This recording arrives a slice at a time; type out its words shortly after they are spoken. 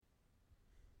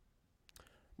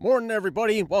Morning,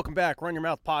 everybody. Welcome back. Run Your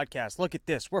Mouth Podcast. Look at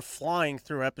this. We're flying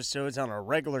through episodes on our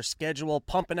regular schedule,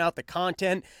 pumping out the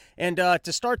content. And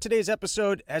to start today's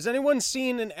episode, has anyone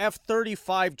seen an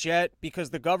F-35 jet? Because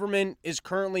the government is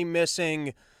currently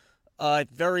missing a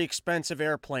very expensive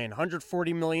airplane,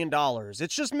 $140 million.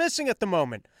 It's just missing at the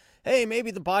moment. Hey, maybe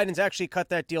the Bidens actually cut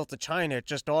that deal to China. It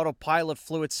just autopilot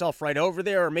flew itself right over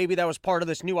there. Or maybe that was part of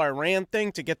this new Iran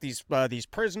thing to get these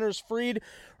prisoners freed.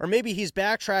 Or maybe he's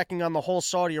backtracking on the whole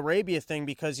Saudi Arabia thing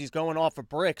because he's going off of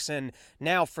bricks. And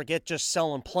now forget just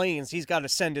selling planes. He's got to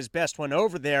send his best one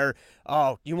over there.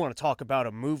 Oh, you want to talk about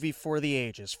a movie for the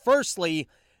ages. Firstly,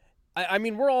 I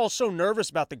mean, we're all so nervous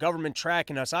about the government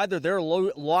tracking us. Either they're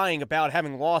lying about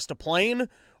having lost a plane,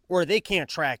 or they can't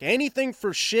track anything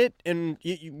for shit, and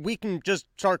we can just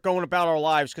start going about our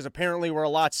lives because apparently we're a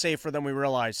lot safer than we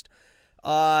realized.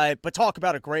 But talk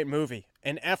about a great movie.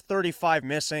 An F-35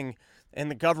 missing,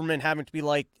 and the government having to be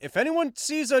like, if anyone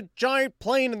sees a giant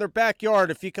plane in their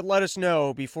backyard, if you could let us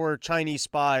know before Chinese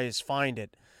spies find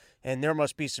it. And there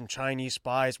must be some Chinese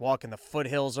spies walking the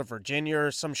foothills of Virginia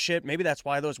or some shit. Maybe that's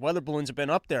why those weather balloons have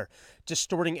been up there,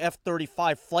 distorting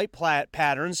F-35 flight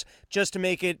patterns just to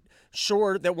make it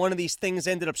sure that one of these things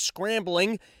ended up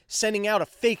scrambling, sending out a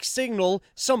fake signal.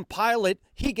 Some pilot,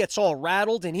 he gets all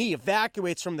rattled and he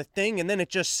evacuates from the thing, and then it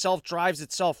just self-drives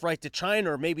itself right to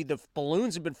China. Or maybe the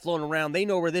balloons have been flown around. They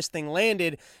know where this thing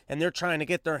landed, and they're trying to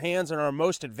get their hands on our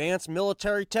most advanced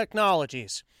military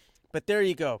technologies. But there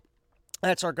you go.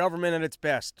 That's our government at its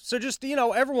best. So just,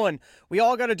 everyone, we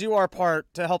all got to do our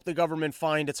part to help the government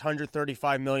find its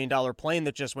 $135 million plane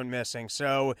that just went missing.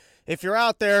 So if you're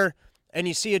out there and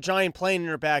you see a giant plane in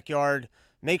your backyard,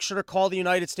 make sure to call the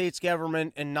United States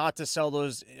government and not to sell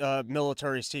those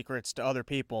military secrets to other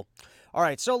people. All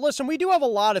right, so listen, we do have a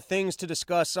lot of things to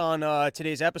discuss on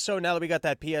today's episode. Now that we got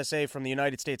that PSA from the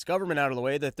United States government out of the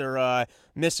way that they're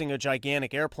missing a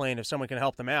gigantic airplane, if someone can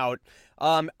help them out,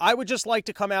 I would just like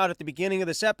to come out at the beginning of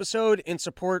this episode in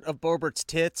support of Boebert's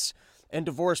tits and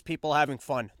divorced people having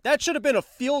fun. That should have been a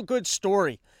feel-good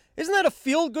story. Isn't that a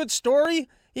feel-good story?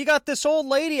 You got this old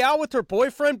lady out with her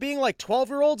boyfriend being like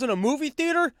 12-year-olds in a movie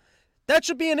theater? That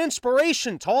should be an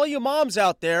inspiration to all you moms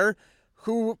out there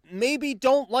who maybe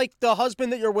don't like the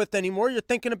husband that you're with anymore. You're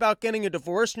thinking about getting a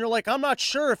divorce, and you're like, I'm not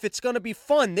sure if it's going to be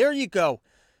fun. There you go.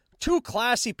 Two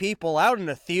classy people out in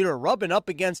a theater rubbing up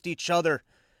against each other.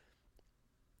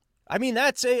 I mean,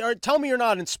 tell me you're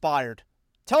not inspired.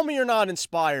 Tell me you're not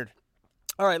inspired.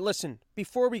 All right, listen,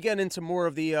 before we get into more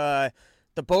of the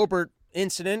Boebert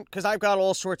incident, because I've got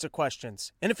all sorts of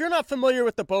questions. And if you're not familiar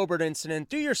with the Boebert incident,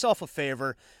 do yourself a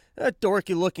favor. A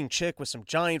dorky-looking chick with some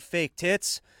giant fake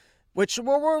tits, which,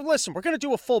 listen, we're going to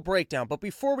do a full breakdown. But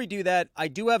before we do that, I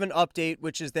do have an update,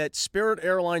 which is that Spirit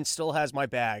Airlines still has my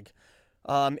bag.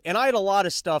 And I had a lot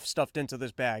of stuff stuffed into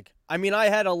this bag. I mean, I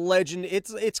had a legend.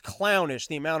 It's clownish,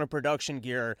 the amount of production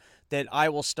gear that I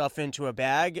will stuff into a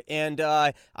bag. And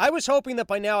I was hoping that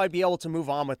by now I'd be able to move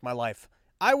on with my life.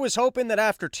 I was hoping that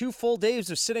after 2 full days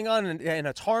of sitting on in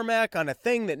a tarmac on a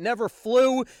thing that never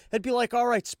flew, it'd be like, all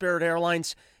right, Spirit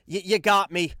Airlines, you got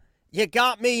me. You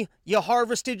got me. You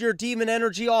harvested your demon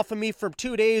energy off of me for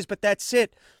 2 days, but that's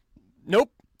it.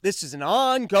 Nope. This is an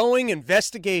ongoing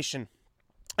investigation.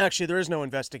 Actually, there is no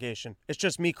investigation. It's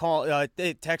just me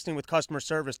texting with customer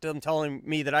service, them telling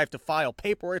me that I have to file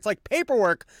paperwork. It's like,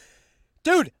 paperwork?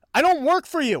 Dude, I don't work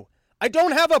for you. I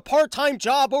don't have a part-time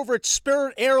job over at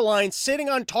Spirit Airlines sitting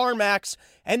on tarmacs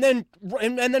and then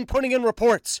putting in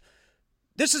reports.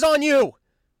 This is on you.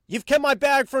 You've kept my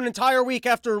bag for an entire week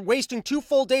after wasting 2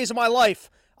 full days of my life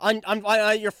on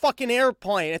your fucking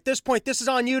airplane. At this point, this is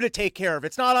on you to take care of.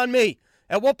 It's not on me.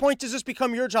 At what point does this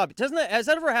become your job? Has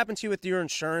that ever happened to you with your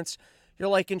insurance? You're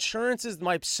like, insurance is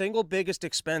my single biggest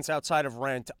expense outside of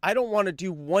rent. I don't want to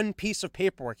do one piece of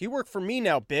paperwork. You work for me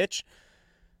now, bitch.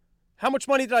 How much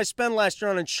money did I spend last year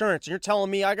on insurance? And you're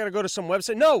telling me I got to go to some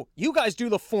website? No, you guys do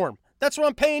the form. That's what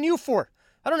I'm paying you for.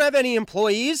 I don't have any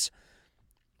employees.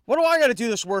 What do I got to do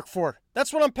this work for?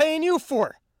 That's what I'm paying you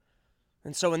for.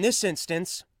 And so in this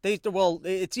instance,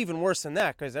 it's even worse than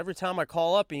that, because every time I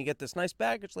call up and you get this nice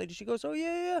baggage lady, she goes, oh,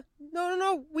 yeah.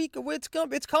 No, it's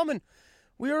coming.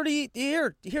 We already,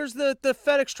 here's the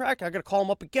FedEx tracking. I got to call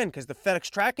them up again because the FedEx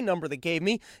tracking number they gave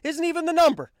me isn't even the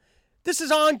number. This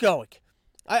is ongoing.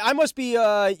 I must be,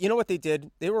 you know what they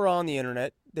did? They were on the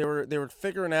internet. They were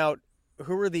figuring out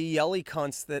who were the yelly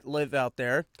cunts that live out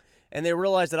there. And they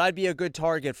realized that I'd be a good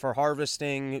target for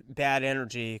harvesting bad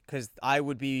energy because I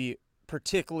would be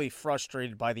particularly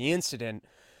frustrated by the incident.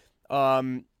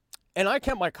 And I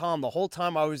kept my calm the whole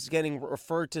time I was getting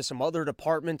referred to some other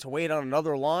department to wait on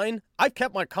another line. I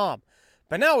kept my calm.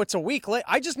 But now it's a week late.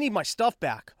 I just need my stuff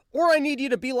back. Or I need you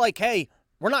to be like, hey,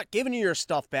 we're not giving you your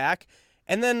stuff back.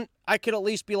 And then I could at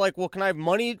least be like, well, can I have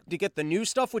money to get the new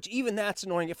stuff? Which even that's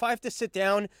annoying. If I have to sit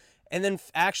down and then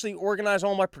actually organize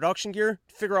all my production gear,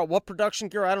 figure out what production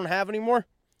gear I don't have anymore.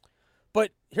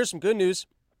 But here's some good news.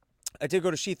 I did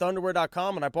go to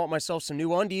sheathunderwear.com and I bought myself some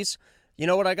new undies. You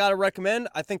know what I got to recommend?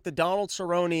 I think the Donald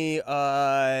Cerrone,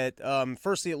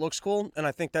 firstly, it looks cool, and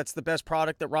I think that's the best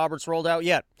product that Robert's rolled out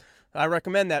yet. I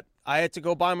recommend that. I had to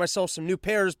go buy myself some new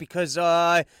pairs because,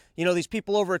 these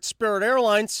people over at Spirit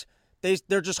Airlines,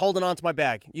 they're just holding on to my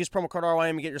bag. Use promo code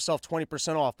RYM and get yourself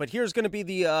 20% off. But here's going to be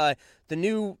the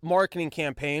new marketing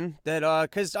campaign that,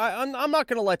 because I'm not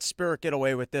going to let Spirit get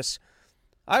away with this.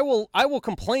 I will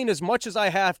complain as much as I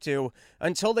have to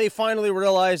until they finally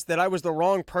realize that I was the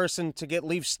wrong person to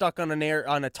leave stuck on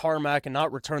a tarmac and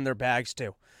not return their bags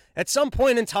to. At some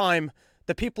point in time,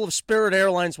 the people of Spirit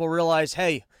Airlines will realize,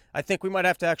 hey, I think we might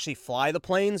have to actually fly the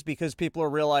planes because people are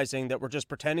realizing that we're just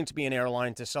pretending to be an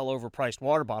airline to sell overpriced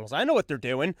water bottles. I know what they're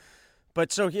doing.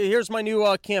 But so here's my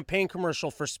new campaign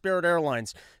commercial for Spirit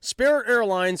Airlines. Spirit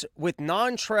Airlines with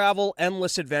non-travel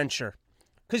endless adventure.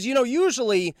 Because,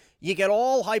 usually you get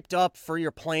all hyped up for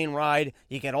your plane ride.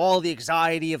 You get all the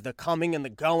anxiety of the coming and the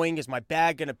going. Is my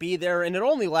bag going to be there? And it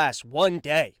only lasts one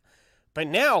day. But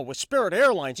now with Spirit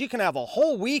Airlines, you can have a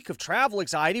whole week of travel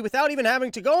anxiety without even having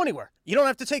to go anywhere. You don't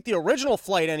have to take the original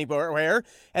flight anywhere.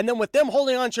 And then with them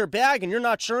holding onto your bag and you're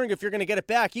not sure if you're going to get it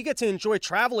back, you get to enjoy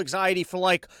travel anxiety for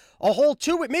like a whole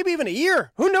 2 weeks, maybe even a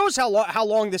year. Who knows how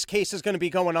long this case is going to be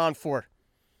going on for.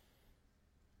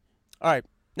 All right.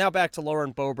 Now back to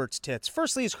Lauren Boebert's tits.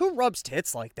 Firstly, who rubs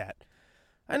tits like that?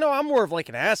 I know I'm more of like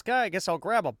an ass guy. I guess I'll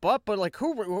grab a butt, but like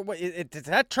does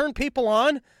that turn people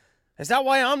on? Is that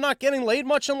why I'm not getting laid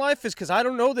much in life? Is because I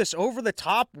don't know this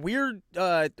over-the-top weird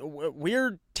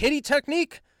titty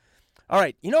technique? All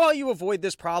right, you know how you avoid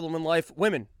this problem in life?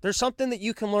 Women, there's something that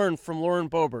you can learn from Lauren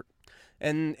Boebert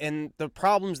and the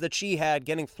problems that she had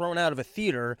getting thrown out of a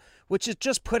theater, which is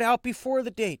just put out before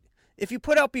the date. If you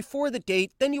put out before the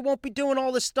date, then you won't be doing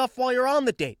all this stuff while you're on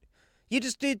the date. You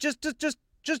just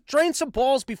drain some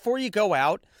balls before you go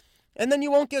out, and then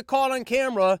you won't get caught on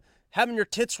camera having your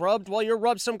tits rubbed while you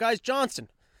rub some guy's Johnson.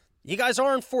 You guys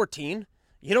aren't 14.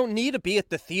 You don't need to be at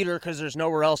the theater because there's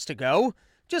nowhere else to go.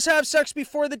 Just have sex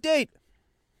before the date.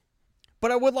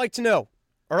 But I would like to know,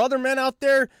 are other men out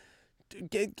there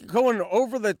going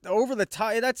over the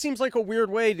tie? That seems like a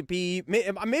weird way to be.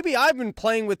 Maybe I've been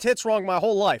playing with tits wrong my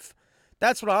whole life.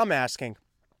 That's what I'm asking.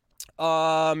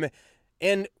 And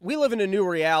we live in a new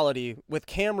reality with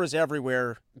cameras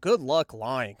everywhere. Good luck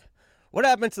lying. What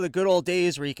happened to the good old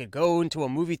days where you could go into a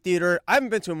movie theater? I haven't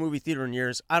been to a movie theater in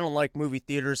years. I don't like movie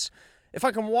theaters. If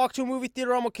I can walk to a movie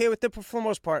theater, I'm okay with it, but for the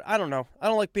most part, I don't know. I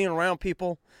don't like being around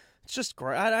people. It's just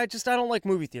great. I don't like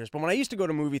movie theaters. But when I used to go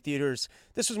to movie theaters,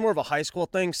 this was more of a high school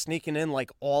thing, sneaking in like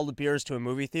all the beers to a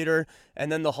movie theater, and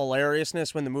then the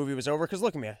hilariousness when the movie was over. Because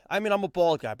look at me. I mean, I'm a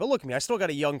bald guy, but look at me. I still got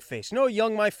a young face. You know how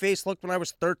young my face looked when I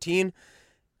was 13?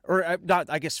 Or not,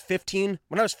 I guess 15.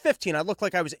 When I was 15, I looked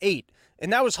like I was 8.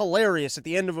 And that was hilarious at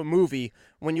the end of a movie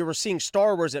when you were seeing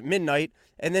Star Wars at midnight,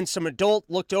 and then some adult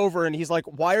looked over and he's like,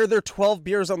 why are there 12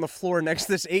 beers on the floor next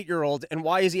to this 8-year-old, and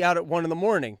why is he out at 1 in the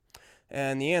morning?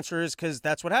 And the answer is because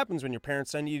that's what happens when your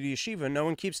parents send you to yeshiva and no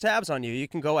one keeps tabs on you. You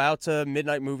can go out to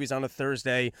midnight movies on a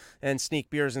Thursday and sneak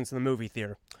beers into the movie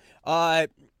theater.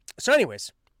 So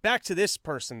anyways, back to this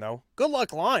person, though. Good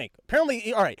luck lying.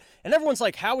 Apparently, all right, and everyone's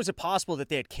like, how is it possible that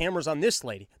they had cameras on this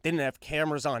lady? They didn't have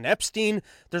cameras on Epstein.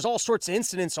 There's all sorts of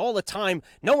incidents all the time.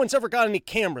 No one's ever got any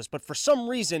cameras, but for some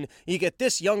reason, you get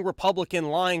this young Republican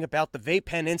lying about the vape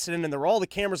pen incident, and there are all the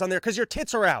cameras on there because your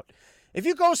tits are out. If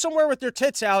you go somewhere with your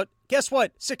tits out, guess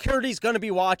what? Security's going to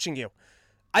be watching you.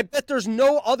 I bet there's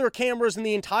no other cameras in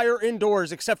the entire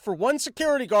indoors except for one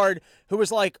security guard who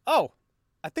was like, oh,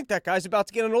 I think that guy's about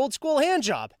to get an old school hand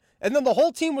job. And then the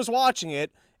whole team was watching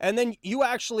it, and then you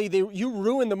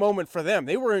ruined the moment for them.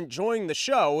 They were enjoying the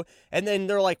show, and then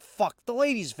they're like, fuck, the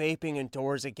lady's vaping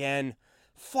indoors again.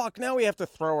 Fuck, now we have to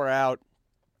throw her out.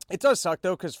 It does suck,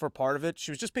 though, because for part of it,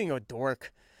 she was just being a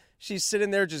dork. She's sitting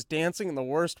there just dancing in the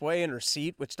worst way in her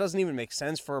seat, which doesn't even make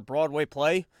sense for a Broadway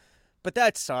play. But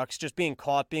that sucks, just being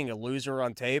caught being a loser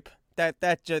on tape.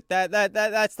 That's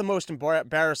the most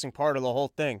embarrassing part of the whole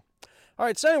thing. All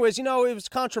right, so anyways, it was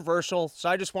controversial, so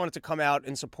I just wanted to come out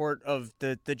in support of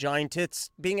the giant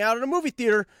tits being out at a movie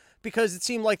theater because it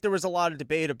seemed like there was a lot of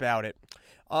debate about it.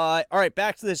 All right,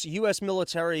 back to this. U.S.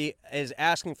 military is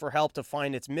asking for help to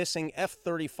find its missing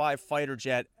F-35 fighter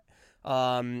jet.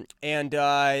 And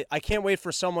I can't wait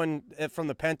for someone from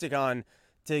the Pentagon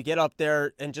to get up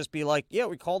there and just be like, yeah,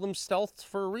 we call them stealth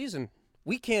for a reason.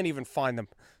 We can't even find them.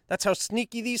 That's how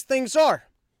sneaky these things are.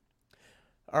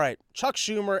 All right, Chuck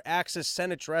Schumer axes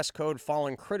Senate dress code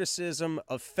following criticism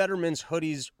of Fetterman's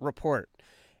hoodies report.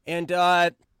 And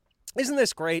isn't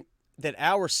this great that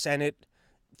our Senate,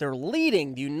 they're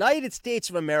leading the United States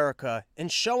of America in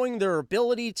showing their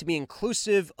ability to be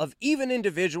inclusive of even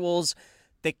individuals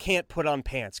that can't put on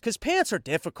pants. Because pants are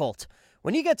difficult.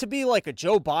 When you get to be like a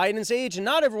Joe Biden's age, and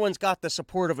not everyone's got the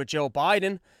support of a Joe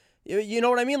Biden, you know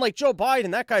what I mean? Like Joe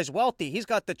Biden, that guy's wealthy. He's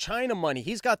got the China money.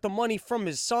 He's got the money from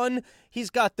his son.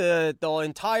 He's got the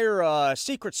entire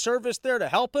Secret Service there to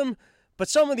help him. But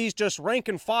some of these just rank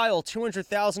and file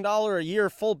 $200,000 a year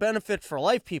full benefit for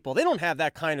life people, they don't have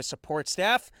that kind of support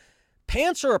staff.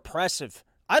 Pants are oppressive.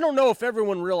 I don't know if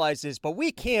everyone realizes, but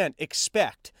we can't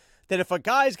expect that if a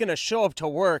guy's going to show up to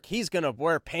work, he's going to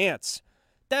wear pants.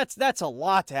 That's a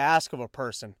lot to ask of a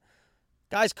person.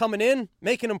 Guys coming in,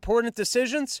 making important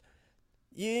decisions.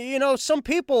 You know, some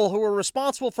people who are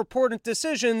responsible for important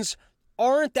decisions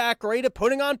aren't that great at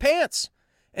putting on pants.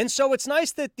 And so it's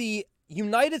nice that the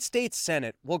United States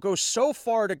Senate will go so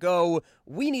far to go,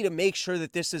 we need to make sure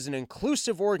that this is an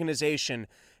inclusive organization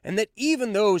and that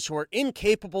even those who are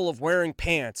incapable of wearing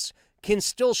pants can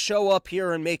still show up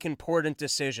here and make important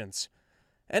decisions.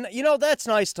 And, you know, that's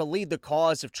nice to lead the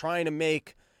cause of trying to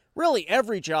make really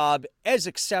every job as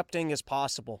accepting as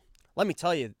possible. Let me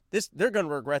tell you, they're going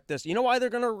to regret this. You know why they're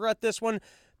going to regret this one?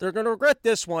 They're going to regret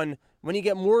this one when you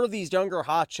get more of these younger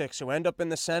hot chicks who end up in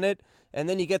the Senate, and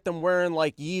then you get them wearing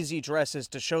like Yeezy dresses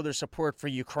to show their support for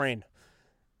Ukraine.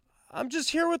 I'm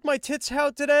just here with my tits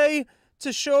out today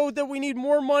to show that we need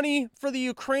more money for the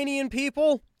Ukrainian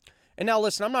people. And now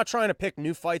listen, I'm not trying to pick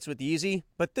new fights with Yeezy,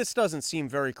 but this doesn't seem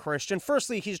very Christian.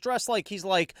 Firstly, he's dressed like he's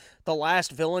like the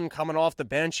last villain coming off the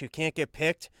bench who can't get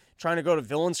picked, trying to go to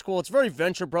villain school. It's very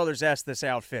Venture Brothers-esque, this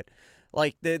outfit.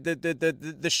 Like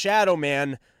the Shadow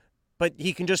Man, but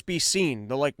he can just be seen.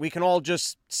 They're like, we can all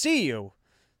just see you.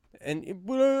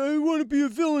 But I want to be a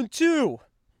villain too.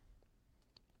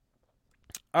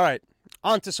 All right,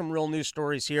 on to some real news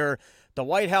stories here. The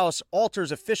White House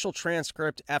alters official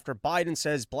transcript after Biden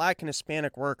says Black and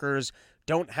Hispanic workers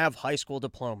don't have high school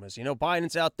diplomas. You know,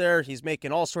 Biden's out there. He's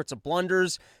making all sorts of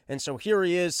blunders. And so here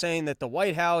he is saying that the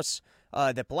White House,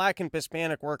 that Black and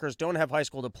Hispanic workers don't have high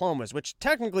school diplomas, which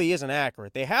technically isn't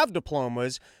accurate. They have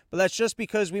diplomas, but that's just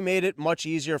because we made it much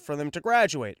easier for them to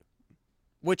graduate,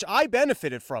 which I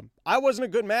benefited from. I wasn't a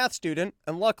good math student,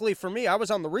 and luckily for me, I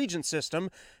was on the Regent system,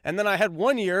 and then I had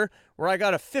 1 year where I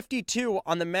got a 52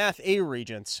 on the Math A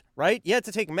Regents, right? You had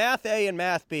to take Math A and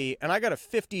Math B, and I got a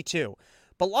 52.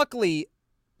 But luckily,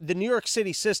 the New York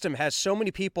City system has so many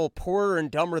people poorer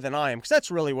and dumber than I am, because that's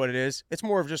really what it is. It's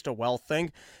more of just a wealth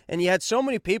thing. And you had so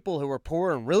many people who were poor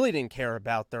and really didn't care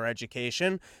about their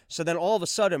education. So then all of a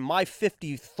sudden, my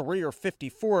 53 or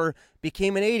 54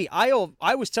 became an 80.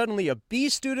 I was suddenly a B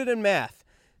student in math.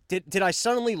 Did I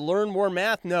suddenly learn more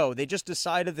math? No, they just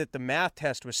decided that the math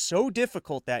test was so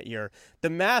difficult that year. The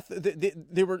math,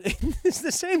 they were, it's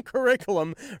the same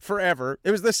curriculum forever.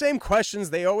 It was the same questions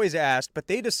they always asked, but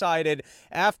they decided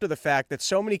after the fact that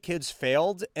so many kids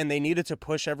failed and they needed to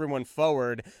push everyone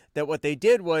forward, that what they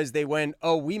did was they went,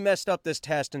 oh, we messed up this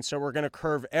test, and so we're going to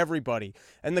curve everybody.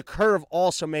 And the curve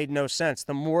also made no sense.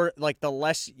 The more, like the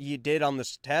less you did on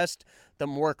this test, the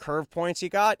more curve points you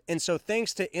got. And so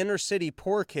thanks to inner city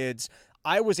poor kids,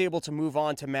 I was able to move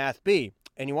on to Math B.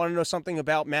 And you want to know something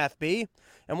about Math B?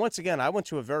 And once again, I went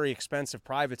to a very expensive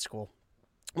private school.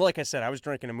 Well, like I said, I was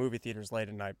drinking in movie theaters late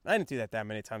at night. I didn't do that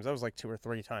many times. I was like 2 or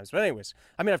 3 times. But anyways,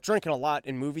 I mean, I've drinking a lot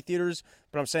in movie theaters,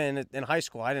 but I'm saying that in high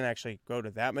school, I didn't actually go to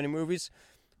that many movies.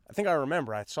 I think I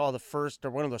remember I saw the first,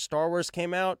 or one of the Star Wars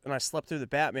came out, and I slept through the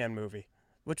Batman movie,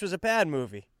 which was a bad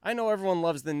movie. I know everyone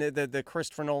loves the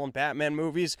Christopher Nolan Batman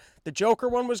movies. The Joker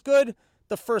one was good.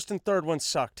 The first and third one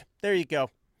sucked. There you go.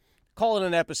 Call it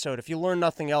an episode if you learn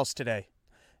nothing else today.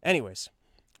 Anyways,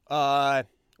 what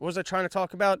was I trying to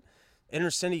talk about? Inner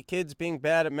city kids being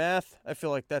bad at math? I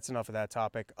feel like that's enough of that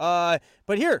topic. But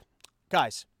here,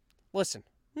 guys, listen.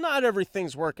 Not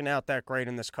everything's working out that great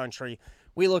in this country.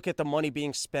 We look at the money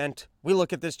being spent. We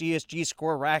look at this ESG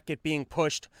score racket being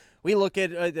pushed. We look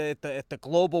at the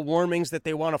global warmings that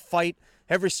they want to fight.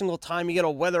 Every single time you get a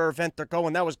weather event, they're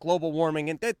going, that was global warming.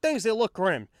 And things, they look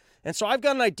grim. And so I've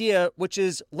got an idea, which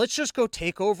is, let's just go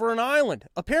take over an island.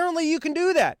 Apparently you can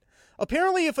do that.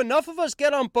 Apparently if enough of us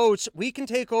get on boats, we can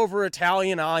take over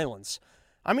Italian islands.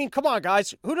 I mean, come on,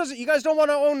 guys. Who doesn't? You guys don't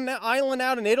want to own an island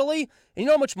out in Italy? And you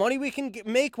know how much money we can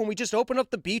make when we just open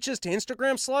up the beaches to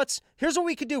Instagram sluts? Here's what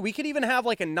we could do. We could even have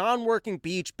like a non-working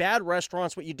beach, bad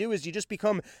restaurants. What you do is you just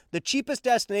become the cheapest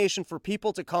destination for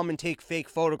people to come and take fake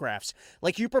photographs.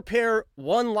 Like you prepare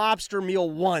one lobster meal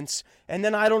once, and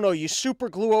then, I don't know, you super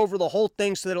glue over the whole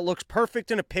thing so that it looks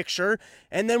perfect in a picture.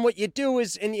 And then what you do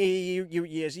is, and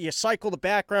you cycle the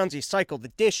backgrounds, you cycle the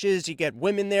dishes, you get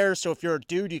women there. So if you're a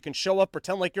dude, you can show up,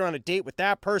 pretend like you're on a date with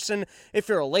that person. If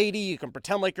you're a lady, you can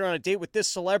pretend like you're on a date with this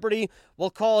celebrity. We'll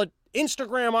call it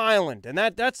Instagram Island. And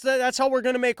that's how we're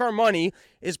going to make our money,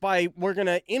 is we're going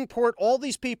to import all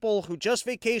these people who just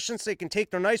vacation so they can take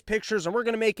their nice pictures, and we're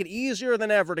going to make it easier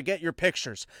than ever to get your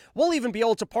pictures. We'll even be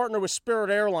able to partner with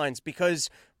Spirit Airlines because,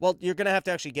 well, you're going to have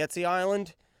to actually get to the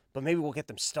island, but maybe we'll get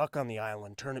them stuck on the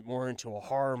island, turn it more into a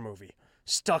horror movie.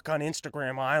 Stuck on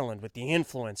Instagram Island with the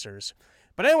influencers.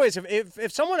 But anyways,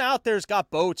 if someone out there's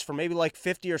got boats for maybe like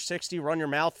 50 or 60 Run Your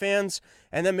Mouth fans,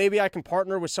 and then maybe I can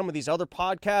partner with some of these other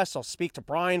podcasts. I'll speak to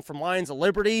Brian from Lions of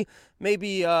Liberty,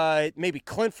 maybe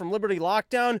Clint from Liberty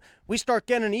Lockdown. We start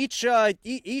getting each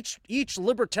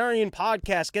libertarian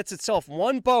podcast gets itself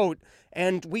one boat,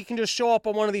 and we can just show up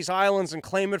on one of these islands and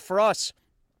claim it for us.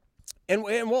 And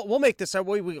we'll make this,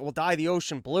 we'll dye the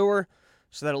ocean bluer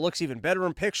so that it looks even better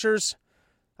in pictures.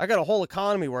 I got a whole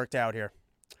economy worked out here.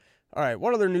 All right,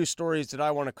 what other news stories did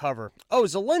I want to cover? Oh,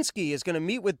 Zelensky is going to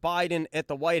meet with Biden at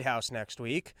the White House next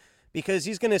week because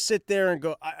he's going to sit there and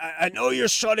go, I know you're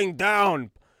shutting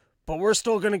down, but we're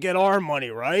still going to get our money,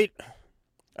 right?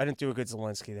 I didn't do a good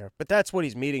Zelensky there, but that's what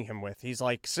he's meeting him with. He's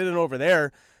like sitting over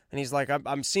there, and he's like,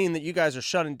 I'm seeing that you guys are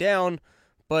shutting down,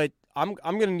 but I'm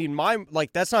going to need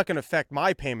that's not going to affect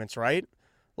my payments, right?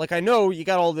 Like, I know you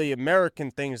got all the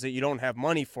American things that you don't have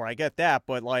money for. I get that,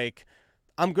 but like,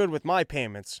 I'm good with my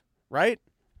payments. Right?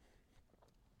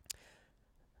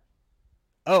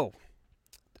 Oh,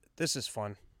 this is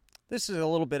fun. This is a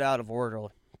little bit out of order,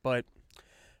 but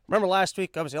remember last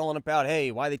week I was yelling about,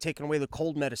 hey, why are they taking away the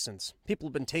cold medicines? People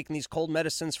have been taking these cold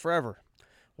medicines forever.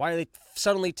 Why are they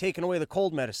suddenly taking away the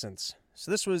cold medicines? So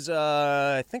this was,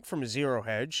 I think, from Zero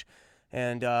Hedge.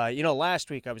 And, last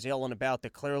week I was yelling about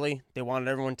that clearly they wanted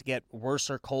everyone to get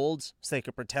worser colds so they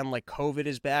could pretend like COVID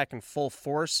is back in full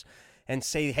force. And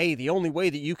say, hey, the only way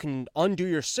that you can undo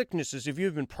your sickness is if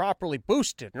you've been properly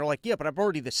boosted. And you're like, yeah, but I'm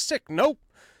already this sick. Nope.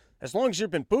 As long as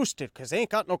you've been boosted, because they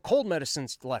ain't got no cold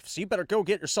medicines left. So you better go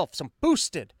get yourself some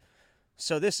boosted.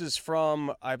 So this is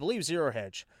from, I believe, Zero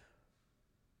Hedge.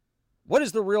 What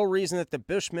is the real reason that the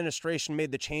Bush administration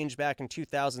made the change back in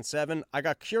 2007? I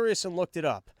got curious and looked it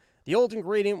up. The old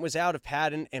ingredient was out of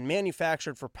patent and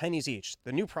manufactured for pennies each.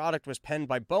 The new product was penned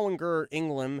by Boehringer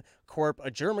Ingelheim Corp.,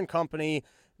 a German company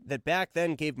that back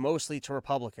then gave mostly to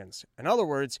Republicans. In other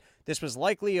words, this was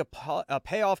likely a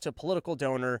payoff to a political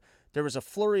donor. There was a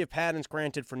flurry of patents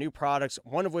granted for new products,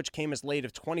 one of which came as late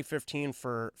as 2015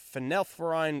 for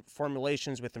phenylphenidine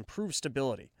formulations with improved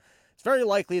stability. It's very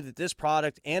likely that this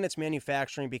product and its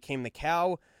manufacturing became the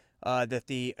cow that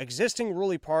the existing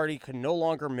ruling party could no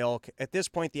longer milk. At this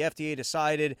point, the FDA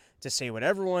decided to say what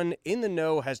everyone in the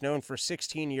know has known for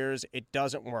 16 years: it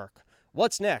doesn't work.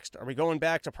 What's next? Are we going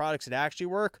back to products that actually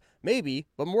work? Maybe,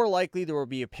 but more likely there will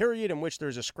be a period in which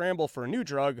there's a scramble for a new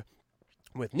drug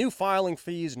with new filing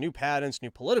fees, new patents,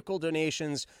 new political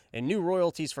donations, and new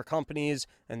royalties for companies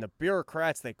and the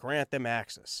bureaucrats that grant them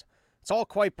access. It's all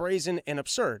quite brazen and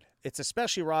absurd. It's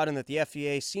especially rotten that the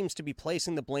FDA seems to be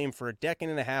placing the blame for a decade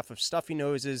and a half of stuffy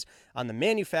noses on the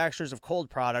manufacturers of cold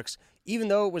products, even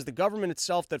though it was the government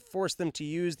itself that forced them to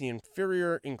use the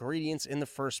inferior ingredients in the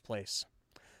first place.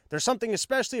 There's something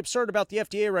especially absurd about the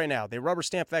FDA right now. They rubber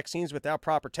stamp vaccines without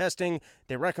proper testing.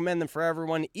 They recommend them for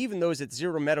everyone, even those at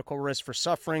zero medical risk for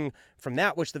suffering from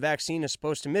that which the vaccine is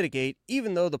supposed to mitigate,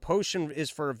 even though the potion is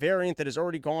for a variant that has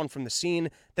already gone from the scene.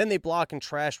 Then they block and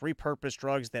trash repurposed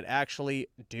drugs that actually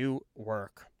do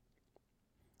work.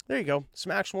 There you go.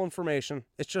 Some actual information.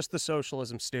 It's just the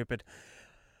socialism, stupid.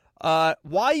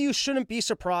 Why you shouldn't be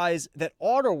surprised that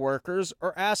auto workers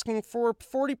are asking for a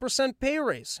 40% pay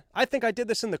raise. I think I did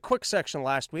this in the quick section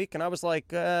last week, and I was like,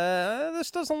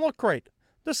 this doesn't look great.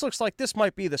 This looks like this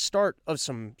might be the start of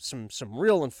some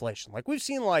real inflation. Like, we've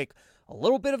seen like a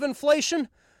little bit of inflation,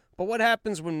 but what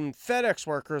happens when FedEx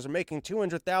workers are making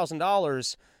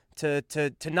 $200,000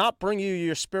 to not bring you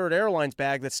your Spirit Airlines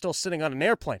bag that's still sitting on an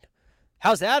airplane?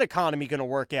 How's that economy going to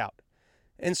work out?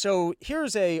 And so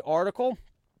here's a article.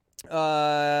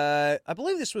 I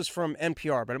believe this was from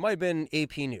NPR, but it might have been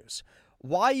AP News.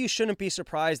 Why you shouldn't be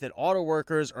surprised that auto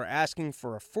workers are asking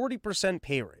for a 40%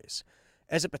 pay raise.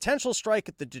 As a potential strike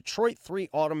at the Detroit 3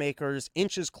 automakers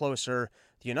inches closer,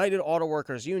 the United Auto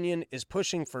Workers Union is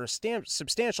pushing for a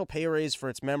substantial pay raise for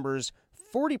its members,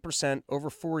 40% over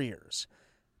 4 years.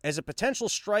 As a potential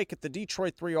strike at the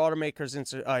Detroit 3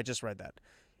 automakers, I just read that.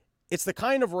 It's the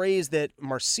kind of raise that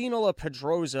Marcinola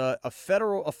Pedroza,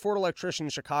 a Ford electrician in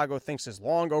Chicago, thinks is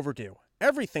long overdue.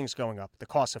 Everything's going up. The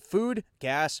cost of food,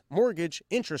 gas, mortgage,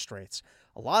 interest rates.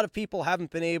 A lot of people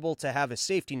haven't been able to have a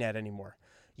safety net anymore.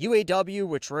 UAW,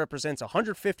 which represents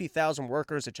 150,000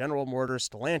 workers at General Motors,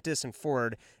 Stellantis, and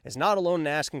Ford, is not alone in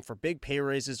asking for big pay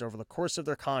raises over the course of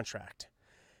their contract.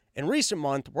 In recent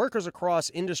months, workers across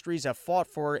industries have fought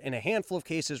for, in a handful of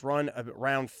cases,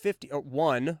 around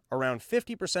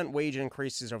 50% wage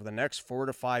increases over the next 4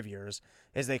 to 5 years,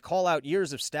 as they call out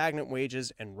years of stagnant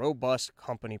wages and robust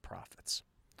company profits.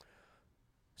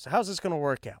 So how's this going to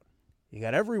work out? You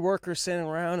got every worker sitting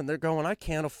around and they're going, I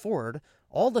can't afford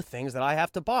all the things that I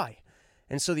have to buy.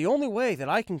 And so the only way that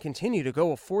I can continue to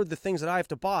go afford the things that I have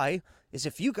to buy is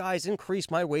if you guys increase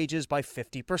my wages by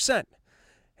 50%.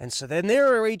 And so then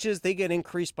their wages, they get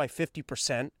increased by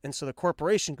 50%. And so the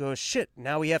corporation goes, shit,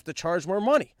 now we have to charge more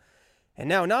money. And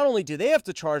now not only do they have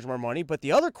to charge more money, but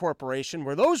the other corporation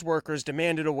where those workers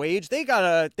demanded a wage, they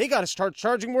gotta start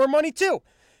charging more money too.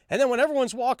 And then when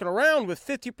everyone's walking around with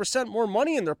 50% more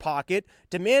money in their pocket,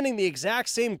 demanding the exact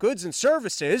same goods and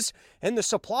services, and the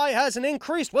supply hasn't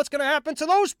increased, what's going to happen to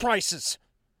those prices?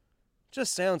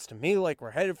 Just sounds to me like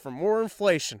we're headed for more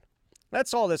inflation.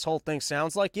 That's all this whole thing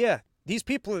sounds like. Yeah, these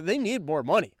people, they need more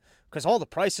money because all the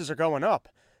prices are going up.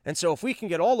 And so if we can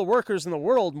get all the workers in the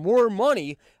world more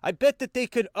money, I bet that they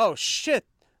could, oh shit,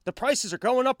 the prices are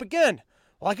going up again.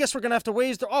 Well, I guess we're going to have to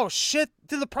raise oh shit,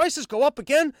 did the prices go up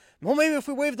again? Well, maybe if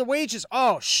we waive the wages,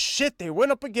 oh shit, they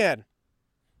went up again.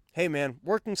 Hey man,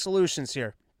 working solutions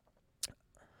here.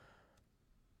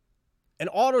 An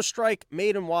auto strike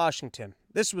made in Washington.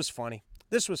 This was funny.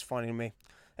 This was funny to me.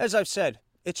 As I've said,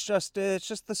 it's just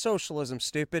the socialism,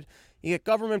 stupid. You get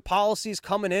government policies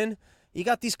coming in. You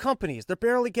got these companies. They're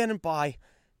barely getting by.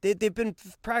 They've been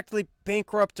practically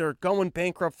bankrupt or going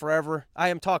bankrupt forever. I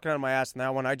am talking out of my ass on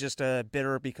that one. I just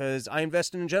bitter because I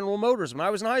invested in General Motors when I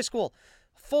was in high school.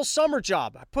 Full summer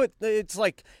job. It's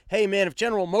like, hey man, if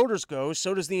General Motors goes,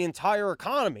 so does the entire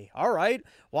economy. All right.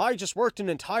 Well, I just worked an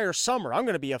entire summer. I'm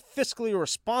going to be a fiscally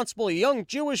responsible young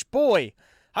Jewish boy.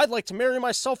 I'd like to marry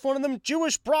myself one of them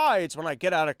Jewish brides when I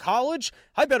get out of college.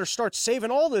 I better start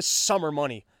saving all this summer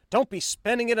money. Don't be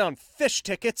spending it on fish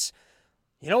tickets.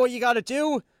 You know what you got to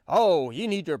do? Oh, you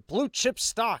need your blue chip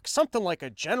stock, something like a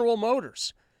General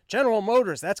Motors. General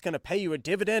Motors, that's going to pay you a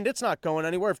dividend. It's not going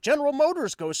anywhere. If General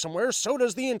Motors goes somewhere, so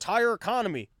does the entire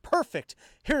economy. Perfect.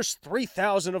 Here's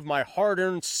 3,000 of my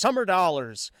hard-earned summer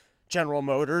dollars, General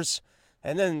Motors.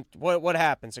 And then what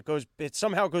happens? It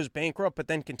somehow goes bankrupt, but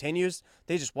then continues.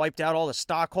 They just wiped out all the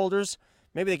stockholders.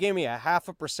 Maybe they gave me a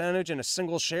 0.5% and a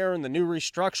single share in the new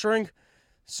restructuring.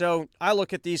 So I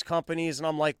look at these companies and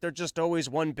I'm like, they're just always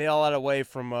one bailout away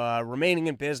from remaining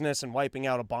in business and wiping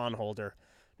out a bondholder.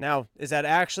 Now, is that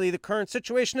actually the current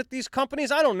situation at these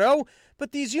companies? I don't know,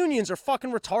 but these unions are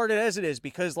fucking retarded as it is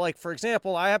because, like, for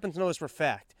example, I happen to know this for a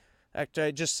fact. Actually,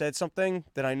 I just said something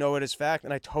that I know it is fact,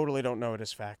 and I totally don't know it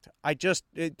is fact.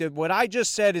 What I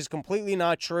just said is completely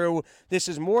not true. This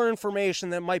is more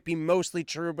information that might be mostly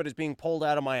true, but is being pulled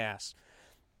out of my ass.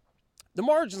 The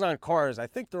margins on cars, I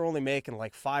think they're only making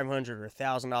like $500 or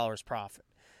 $1,000 profit.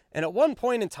 And at one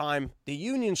point in time, the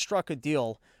union struck a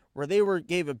deal where they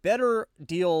gave a better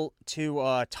deal to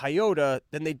Toyota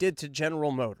than they did to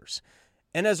General Motors.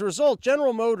 And as a result,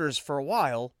 General Motors, for a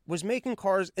while, was making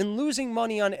cars and losing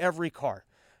money on every car.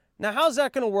 Now, how's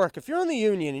that going to work? If you're in the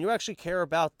union and you actually care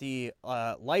about the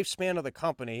lifespan of the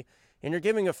company and you're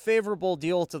giving a favorable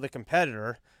deal to the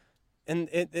competitor, and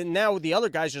now the other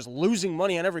guy's just losing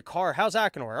money on every car, how's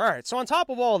that going to work? All right, so on top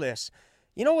of all this,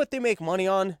 you know what they make money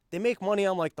on? They make money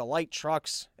on, like, the light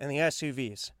trucks and the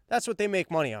SUVs. That's what they make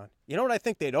money on. You know what I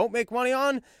think they don't make money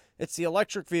on? It's the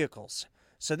electric vehicles.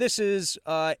 So this is,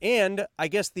 and I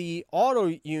guess the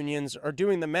auto unions are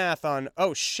doing the math on,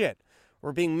 oh shit,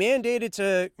 we're being mandated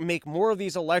to make more of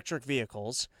these electric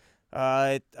vehicles.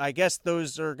 I guess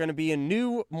those are going to be in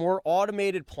new, more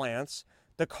automated plants.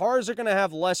 The cars are going to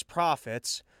have less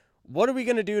profits. What are we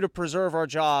going to do to preserve our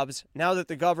jobs now that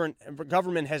the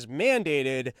government has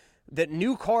mandated that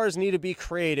new cars need to be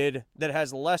created that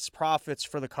has less profits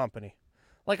for the company?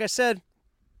 Like I said,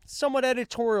 somewhat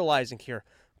editorializing here.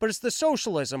 But it's the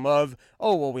socialism of,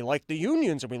 oh, well, we like the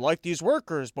unions and we like these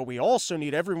workers, but we also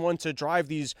need everyone to drive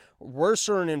these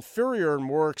worser and inferior and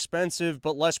more expensive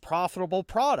but less profitable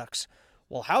products.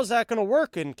 Well, how's that going to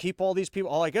work and keep all these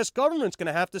people? Well, I guess government's going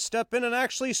to have to step in and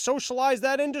actually socialize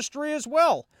that industry as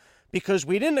well, because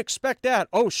we didn't expect that.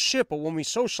 Oh, shit, but when we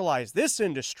socialize this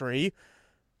industry,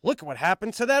 look at what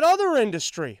happened to that other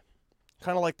industry.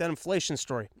 Kind of like that inflation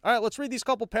story. All right, let's read these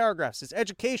couple paragraphs. It's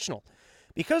educational.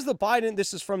 Because the Biden,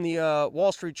 this is from the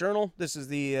Wall Street Journal. This is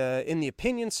the in the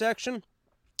opinion section.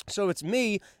 So it's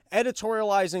me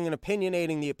editorializing and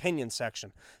opinionating the opinion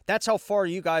section. That's how far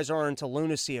you guys are into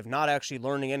lunacy of not actually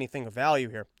learning anything of value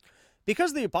here.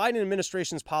 Because of the Biden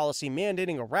administration's policy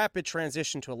mandating a rapid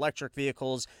transition to electric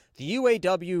vehicles, the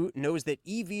UAW knows that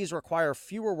EVs require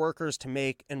fewer workers to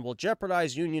make and will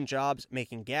jeopardize union jobs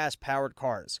making gas-powered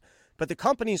cars. But the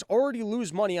companies already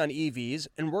lose money on EVs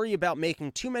and worry about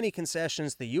making too many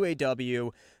concessions to the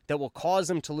UAW that will cause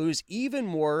them to lose even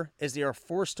more as they are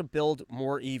forced to build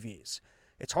more EVs.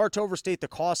 It's hard to overstate the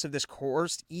cost of this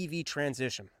coerced EV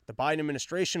transition. The Biden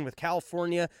administration, with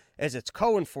California as its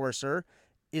co-enforcer,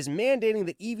 is mandating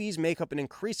that EVs make up an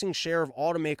increasing share of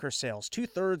automaker sales,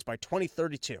 2/3 by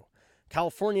 2032.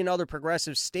 California and other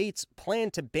progressive states plan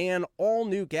to ban all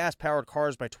new gas-powered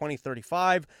cars by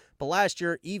 2035, but last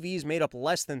year, EVs made up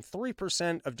less than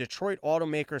 3% of Detroit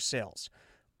automaker sales.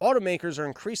 Automakers are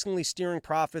increasingly steering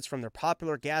profits from their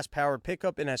popular gas-powered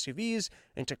pickup and SUVs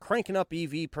into cranking up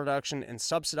EV production and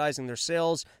subsidizing their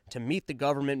sales to meet the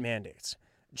government mandates.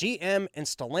 GM and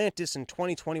Stellantis in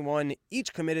 2021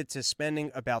 each committed to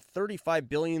spending about $35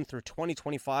 billion through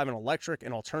 2025 on electric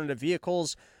and alternative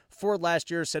vehicles. Ford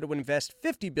last year said it would invest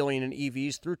 $50 billion in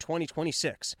EVs through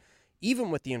 2026.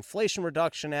 Even with the Inflation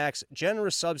Reduction Act's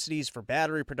generous subsidies for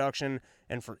battery production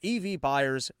and for EV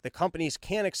buyers, the companies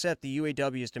can't accept the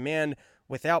UAW's demand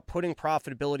without putting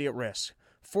profitability at risk.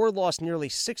 Ford lost nearly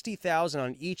 $60,000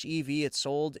 on each EV it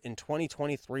sold in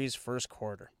 2023's first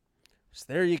quarter. So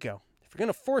there you go. If you're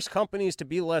going to force companies to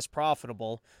be less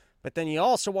profitable, but then you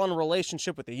also want a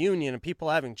relationship with the union and people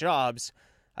having jobs,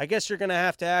 I guess you're going to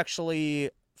have to actually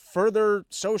further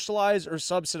socialize or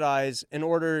subsidize in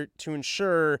order to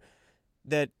ensure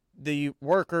that the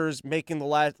workers making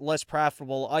the less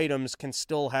profitable items can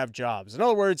still have jobs. In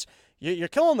other words, you're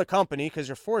killing the company because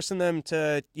you're forcing them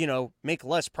to, make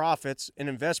less profits and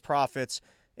invest profits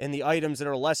in the items that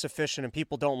are less efficient and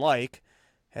people don't like.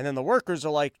 And then the workers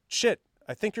are like, shit,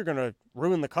 I think you're going to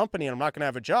ruin the company and I'm not going to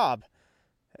have a job.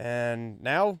 And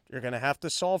now you're going to have to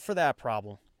solve for that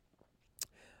problem.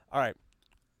 All right.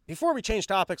 Before we change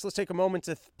topics, let's take a moment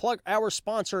to plug our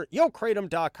sponsor,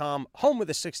 YoKratom.com, home with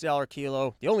a $60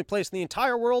 kilo. The only place in the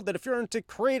entire world that if you're into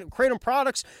Kratom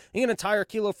products, you get an entire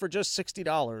kilo for just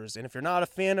 $60. And if you're not a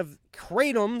fan of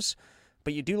Kratoms,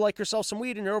 but you do like yourself some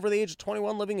weed and you're over the age of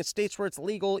 21 living in states where it's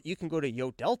legal, you can go to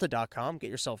YoDelta.com,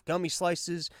 get yourself gummy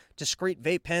slices, discreet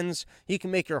vape pens. You can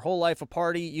make your whole life a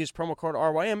party. Use promo code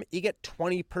RYM. You get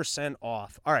 20%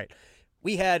 off. All right.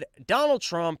 We had Donald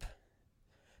Trump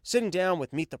sitting down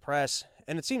with Meet the Press,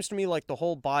 and it seems to me like the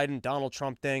whole Biden-Donald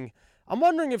Trump thing, I'm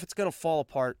wondering if it's going to fall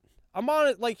apart. I'm on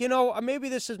it, maybe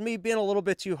this is me being a little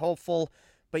bit too hopeful,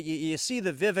 but you see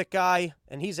the Vivek guy,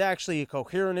 and he's actually a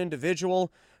coherent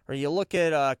individual. Or you look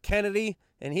at Kennedy,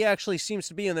 and he actually seems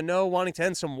to be in the know, wanting to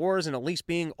end some wars and at least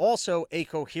being also a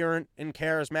coherent and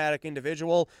charismatic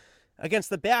individual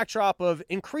against the backdrop of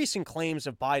increasing claims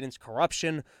of Biden's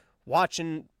corruption,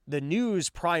 watching the news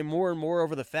pry more and more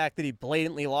over the fact that he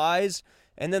blatantly lies,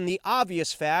 and then the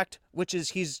obvious fact, which is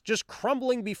he's just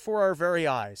crumbling before our very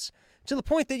eyes, to the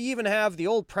point that you even have the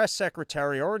old press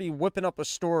secretary already whipping up a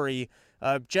story.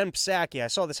 Jen Psaki, I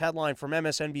saw this headline from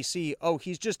MSNBC. Oh,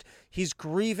 he's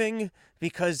grieving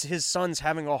because his son's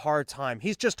having a hard time.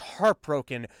 He's just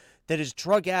heartbroken that his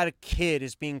drug addict kid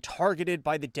is being targeted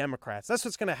by the Democrats. That's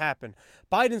what's going to happen.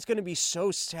 Biden's going to be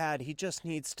so sad. He just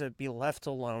needs to be left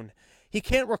alone. He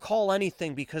can't recall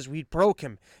anything because we broke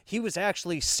him. He was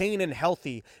actually sane and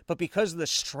healthy, but because of the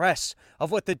stress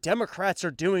of what the Democrats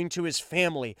are doing to his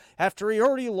family after he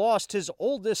already lost his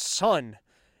oldest son,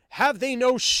 have they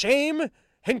no shame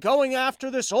in going after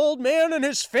this old man and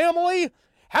his family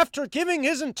after giving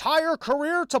his entire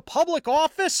career to public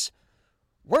office?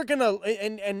 We're going to,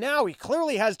 and now he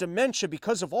clearly has dementia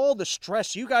because of all the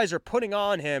stress you guys are putting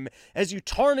on him as you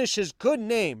tarnish his good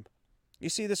name. You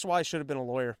see, this is why I should have been a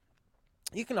lawyer.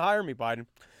 You can hire me, Biden.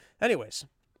 Anyways,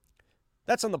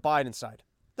 that's on the Biden side.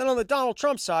 Then on the Donald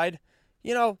Trump side,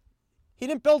 he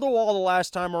didn't build a wall the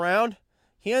last time around.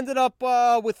 He ended up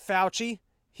with Fauci.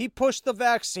 He pushed the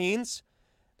vaccines.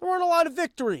 There weren't a lot of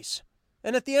victories.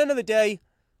 And at the end of the day,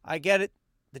 I get it.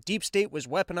 The deep state was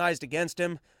weaponized against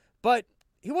him, but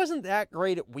he wasn't that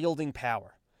great at wielding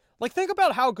power. Think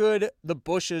about how good the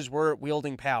Bushes were at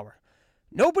wielding power.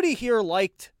 Nobody here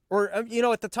liked Or,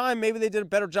 at the time, maybe they did a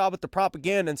better job with the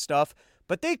propaganda and stuff,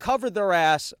 but they covered their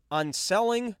ass on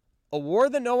selling a war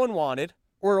that no one wanted,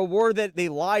 or a war that they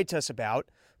lied to us about.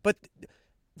 But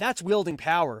that's wielding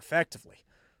power effectively.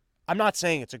 I'm not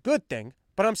saying it's a good thing,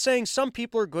 but I'm saying some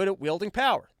people are good at wielding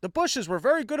power. The Bushes were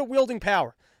very good at wielding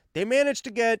power. They managed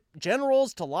to get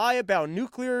generals to lie about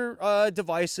nuclear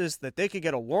devices, that they could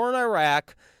get a war in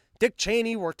Iraq. Dick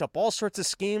Cheney worked up all sorts of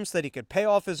schemes that he could pay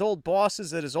off his old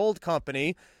bosses at his old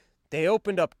company. They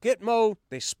opened up Gitmo,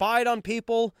 they spied on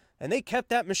people, and they kept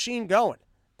that machine going.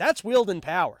 That's wielding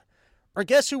power. Or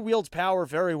guess who wields power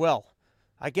very well?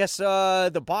 I guess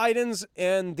the Bidens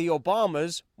and the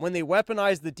Obamas, when they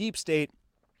weaponized the deep state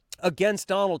against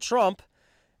Donald Trump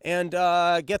and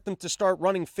get them to start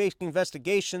running fake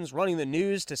investigations, running the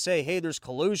news to say, hey, there's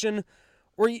collusion.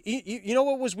 Or you know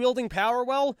what was wielding power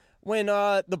well? When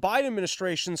the Biden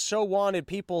administration so wanted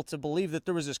people to believe that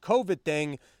there was this COVID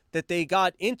thing that they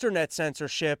got internet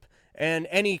censorship, and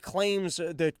any claims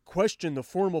that question the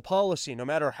formal policy, no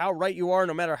matter how right you are,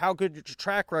 no matter how good your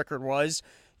track record was,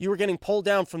 you were getting pulled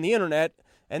down from the internet.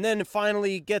 And then it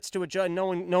finally gets to a judge, no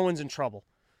one's in trouble.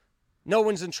 No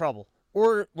one's in trouble.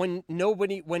 Or when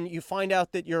you find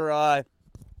out that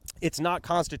it's not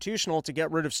constitutional to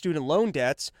get rid of student loan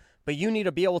debts, but you need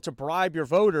to be able to bribe your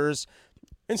voters,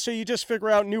 and so you just figure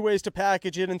out new ways to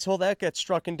package it until that gets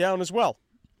struck down as well.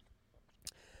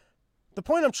 The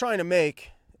point I'm trying to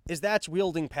make is that's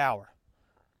wielding power.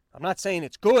 I'm not saying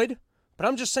it's good, but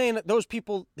I'm just saying that those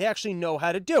people, they actually know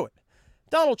how to do it.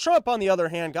 Donald Trump, on the other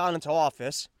hand, got into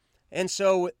office, and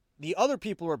so the other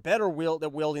people who are better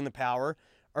at wielding the power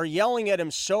are yelling at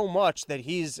him so much that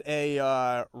he's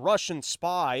a Russian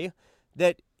spy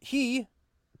that he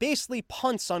basically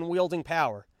punts on wielding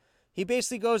power. He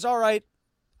basically goes, all right,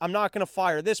 I'm not going to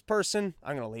fire this person.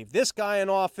 I'm going to leave this guy in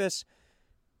office.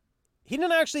 He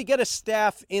didn't actually get a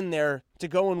staff in there to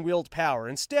go and wield power.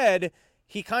 Instead,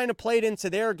 he kind of played into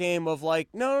their game of like,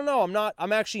 no,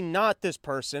 I'm actually not this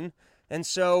person. And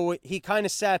so he kind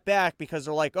of sat back because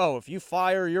they're like, oh, if you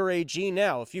fire your AG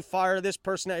now, if you fire this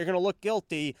person out, you're going to look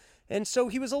guilty. And so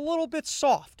he was a little bit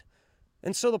soft.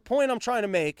 And so the point I'm trying to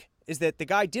make is that the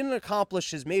guy didn't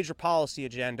accomplish his major policy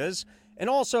agendas. And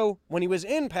also, when he was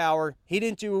in power, he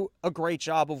didn't do a great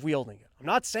job of wielding it. I'm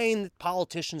not saying that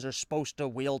politicians are supposed to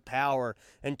wield power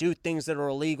and do things that are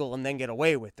illegal and then get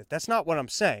away with it. That's not what I'm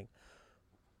saying.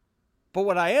 But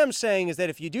what I am saying is that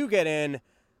if you do get in,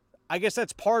 I guess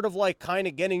that's part of like kind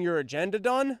of getting your agenda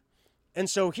done. And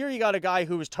so here you got a guy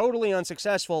who was totally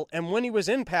unsuccessful, and when he was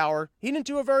in power, he didn't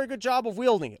do a very good job of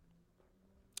wielding it.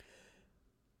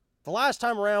 The last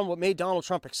time around, what made Donald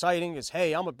Trump exciting is,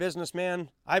 hey, I'm a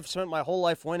businessman. I've spent my whole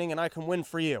life winning, and I can win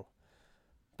for you.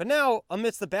 But now,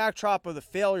 amidst the backdrop of the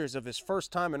failures of his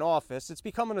first time in office, it's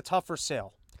becoming a tougher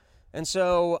sale. And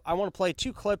so I want to play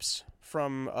two clips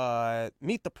from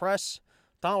Meet the Press,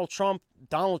 Donald Trump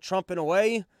in a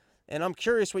way. And I'm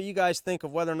curious what you guys think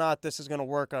of whether or not this is going to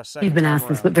work a second You've been time asked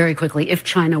this, around. but very quickly, if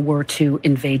China were to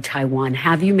invade Taiwan,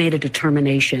 have you made a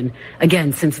determination,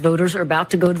 again, since voters are about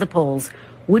to go to the polls,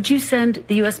 would you send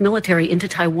the U.S. military into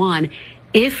Taiwan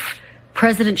if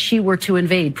President Xi were to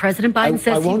invade? President Biden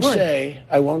says he would.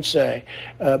 I won't say,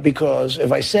 because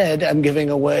if I said, I'm giving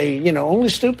away, only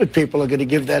stupid people are going to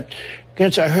give that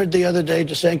answer. I heard the other day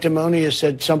DeSanctimonious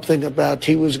said something about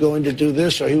he was going to do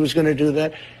this or he was going to do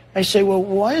that. I say, well,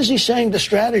 why is he saying the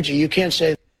strategy? You can't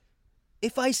say.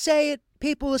 If I say it,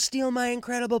 people will steal my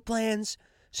incredible plans.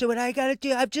 So what I gotta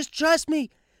do, just trust me.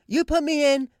 You put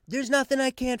me in, there's nothing I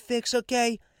can't fix,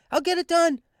 okay? I'll get it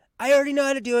done. I already know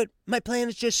how to do it. My plan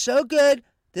is just so good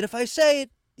that if I say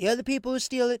it, the other people will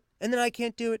steal it, and then I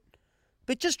can't do it.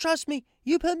 But just trust me.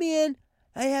 You put me in,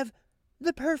 I have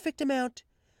the perfect amount.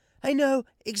 I know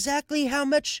exactly how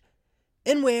much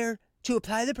and where to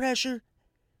apply the pressure.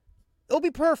 It'll be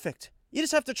perfect. You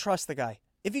just have to trust the guy.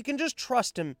 If you can just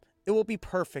trust him, it will be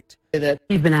perfect.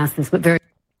 You've been asked this, but very...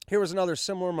 Here was another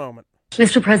similar moment.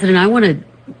 Mr. President, I want to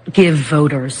give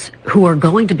voters who are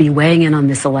going to be weighing in on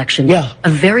this election a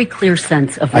very clear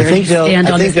sense of where you stand on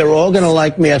this. I think they're all going to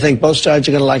like me. I think both sides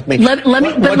are going to like me. What's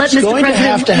going to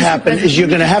have to happen is you're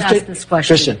going to have to...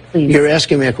 Listen, you're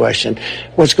asking me a question.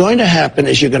 What's going to happen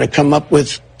is you're going to come up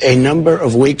with a number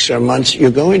of weeks or months.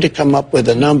 You're going to come up with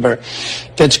a number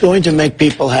that's going to make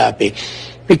people happy.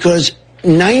 Because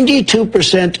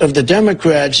 92% of the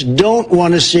Democrats don't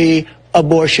want to see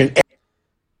abortion.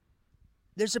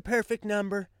 There's a perfect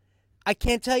number. I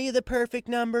can't tell you the perfect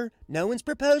number. No one's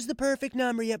proposed the perfect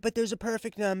number yet, but there's a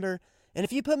perfect number. And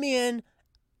if you put me in,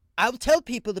 I'll tell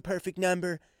people the perfect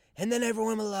number, and then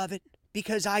everyone will love it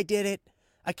because I did it.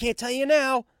 I can't tell you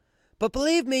now, but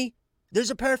believe me,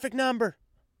 there's a perfect number.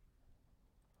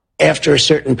 after a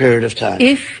certain period of time.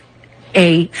 If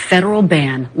a federal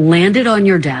ban landed on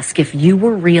your desk, if you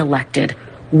were reelected,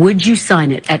 would you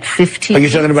sign it at 15 Are you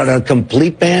talking about a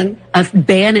complete ban? A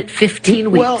ban at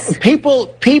 15 weeks. Well,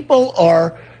 people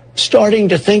are starting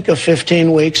to think of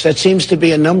 15 weeks. That seems to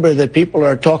be a number that people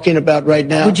are talking about right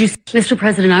now. Would you, Mr.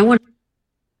 President, I want...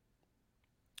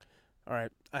 All right,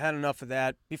 I had enough of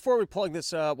that. Before we plug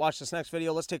this, watch this next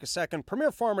video, let's take a second.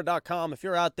 PremierPharma.com. If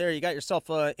you're out there, you got yourself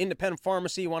an independent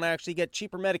pharmacy, you want to actually get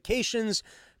cheaper medications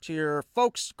to your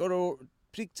folks, go to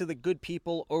speak to the good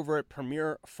people over at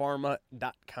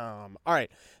PremierPharma.com. All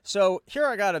right, so here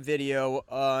I got a video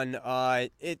on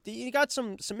you got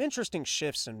some interesting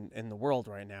shifts in the world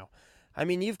right now. I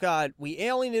mean, we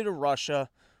alienated Russia,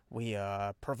 we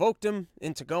provoked them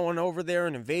into going over there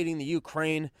and invading the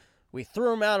Ukraine. We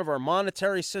threw them out of our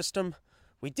monetary system.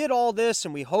 We did all this,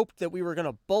 and we hoped that we were going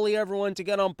to bully everyone to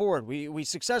get on board. We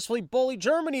successfully bullied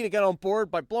Germany to get on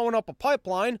board by blowing up a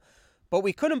pipeline, but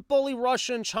we couldn't bully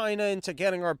Russia and China into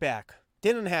getting our back.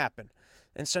 Didn't happen.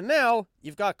 And so now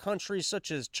you've got countries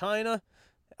such as China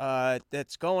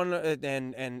that's going,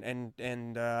 and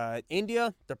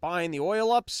India. They're buying the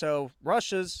oil up, so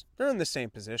they're in the same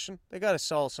position. They got to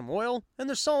sell some oil, and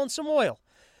they're selling some oil.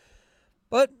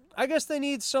 But I guess they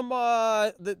need some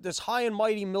this high and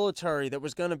mighty military that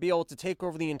was going to be able to take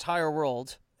over the entire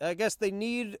world. I guess they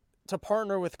need to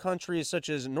partner with countries such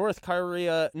as North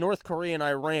Korea and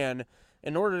Iran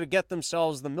in order to get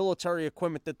themselves the military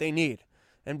equipment that they need.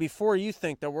 And before you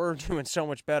think that we're doing so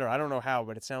much better, I don't know how,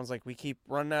 but it sounds like we keep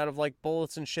running out of like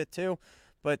bullets and shit too.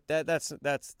 But that's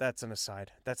an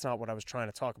aside. That's not what I was trying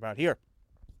to talk about here.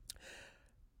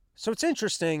 So it's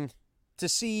interesting to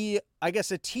see, I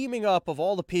guess, a teaming up of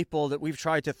all the people that we've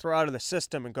tried to throw out of the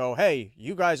system and go, hey,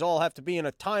 you guys all have to be in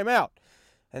a timeout.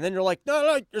 And then you're like,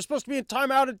 no, you're supposed to be in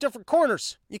timeout at different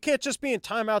corners. You can't just be in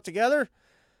timeout together.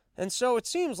 And so it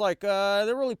seems like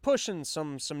they're really pushing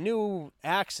some new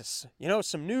axis,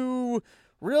 some new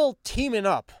real teaming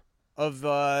up of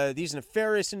these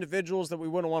nefarious individuals that we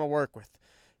wouldn't want to work with.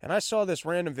 And I saw this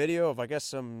random video of, I guess,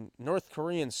 some North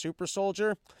Korean super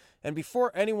soldier. And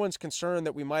before anyone's concerned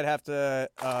that we might have to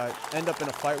end up in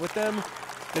a fight with them,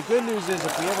 the good news is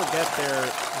if we ever get there,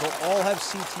 they'll all have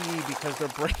CTE because they're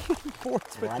breaking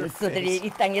boards with their face.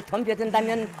 They're going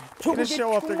to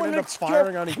show up, they're going to end up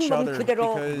firing on each other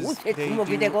because they do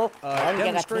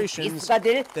demonstrations that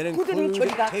include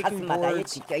taking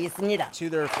boards to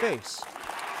their face.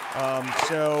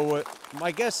 So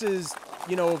my guess is,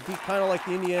 it'd be kind of like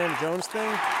the Indiana Jones thing,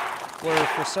 where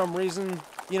for some reason,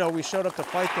 we showed up to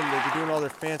fight them, they'd be doing all their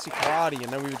fancy karate,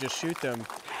 and then we would just shoot them,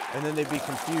 and then they'd be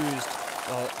confused.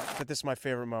 But this is my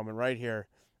favorite moment right here,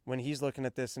 when he's looking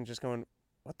at this and just going,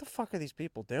 what the fuck are these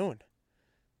people doing?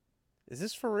 Is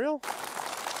this for real?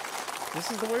 This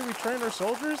is the way we train our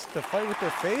soldiers, to fight with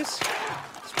their face?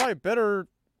 It's probably better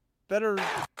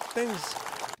things.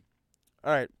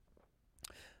 All right.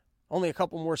 Only a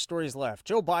couple more stories left.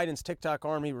 Joe Biden's TikTok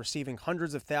army receiving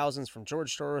hundreds of thousands from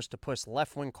George Soros to push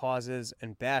left-wing causes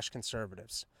and bash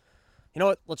conservatives. You know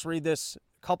what? Let's read this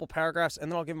couple paragraphs,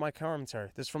 and then I'll give my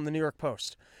commentary. This is from the New York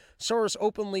Post. Soros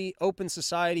Open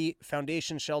Society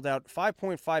Foundation shelled out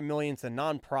 $5.5 million to the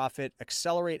nonprofit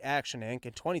Accelerate Action, Inc.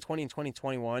 in 2020 and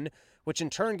 2021, which in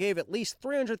turn gave at least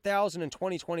 $300,000 in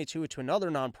 2022 to another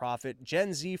nonprofit,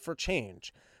 Gen Z for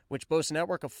Change, which boasts a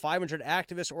network of 500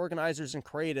 activists, organizers, and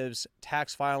creatives,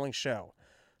 tax filing show.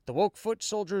 The woke foot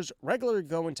soldiers regularly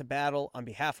go into battle on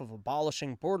behalf of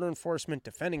abolishing border enforcement,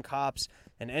 defending cops,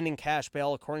 and ending cash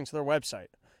bail, according to their website.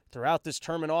 Throughout this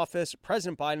term in office,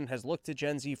 President Biden has looked to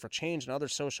Gen Z for Change and other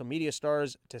social media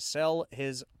stars to sell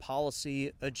his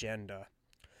policy agenda.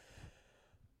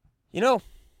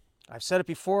 I've said it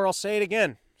before, I'll say it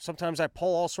again. Sometimes I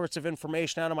pull all sorts of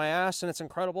information out of my ass, and it's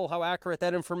incredible how accurate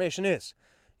that information is.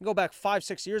 You go back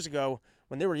 5-6 years ago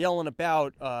when they were yelling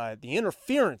about the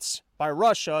interference by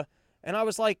Russia, and I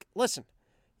was like, listen,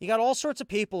 you got all sorts of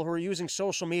people who are using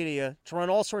social media to run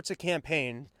all sorts of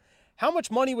campaigns. How much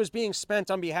money was being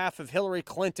spent on behalf of Hillary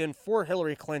Clinton for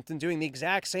Hillary Clinton doing the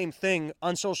exact same thing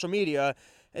on social media?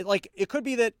 It could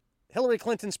be that Hillary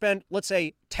Clinton spent, let's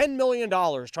say, $10 million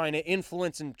trying to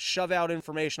influence and shove out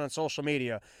information on social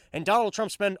media, and Donald Trump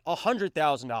spent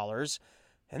 $100,000,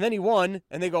 and then he won,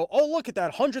 and they go, oh, look at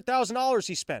that $100,000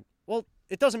 he spent. Well,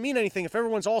 it doesn't mean anything if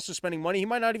everyone's also spending money. He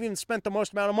might not have even spent the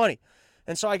most amount of money.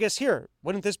 And so I guess here,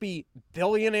 wouldn't this be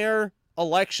billionaire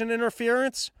election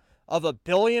interference of a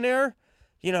billionaire,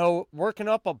 working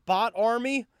up a bot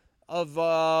army of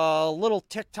little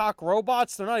TikTok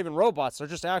robots? They're not even robots. They're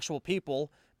just actual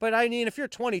people. But I mean, if you're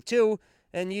 22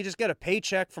 and you just get a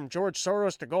paycheck from George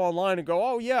Soros to go online and go,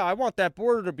 oh, yeah, I want that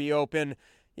border to be open.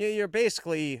 you're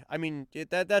basically, I mean,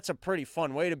 that's a pretty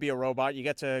fun way to be a robot. You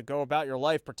get to go about your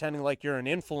life pretending like you're an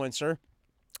influencer,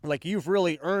 like you've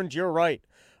really earned your right.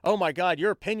 Oh my God,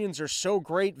 your opinions are so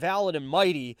great, valid, and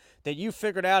mighty that you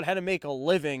figured out how to make a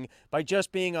living by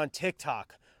just being on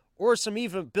TikTok. Or some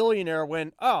even billionaire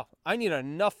went, oh, I need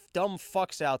enough dumb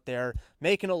fucks out there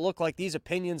making it look like these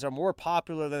opinions are more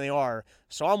popular than they are.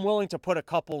 So I'm willing to put a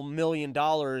couple $1 million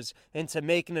into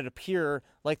making it appear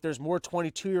like there's more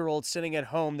 22-year-olds sitting at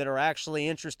home that are actually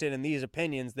interested in these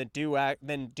opinions that do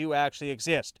actually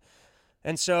exist.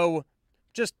 And so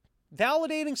just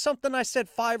validating something I said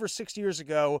 5 or 6 years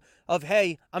ago of,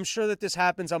 hey, I'm sure that this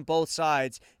happens on both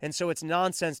sides. And so it's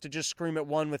nonsense to just scream at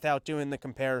one without doing the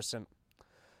comparison.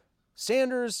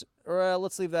 Sanders,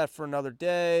 let's leave that for another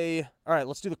day. All right,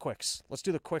 let's do the quicks.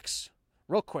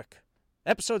 Real quick.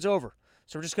 Episode's over.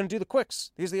 So we're just going to do the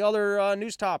quicks. These are the other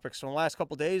news topics from the last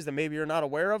couple days that maybe you're not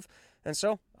aware of. And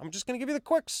so I'm just going to give you the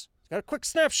quicks. Got a quick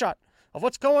snapshot of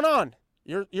what's going on.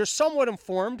 You're somewhat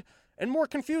informed and more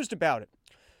confused about it.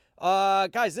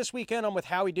 Guys, this weekend I'm with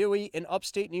Howie Dewey in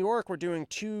upstate New York. We're doing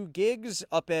 2 gigs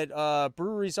up at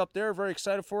breweries up there. Very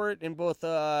excited for it in both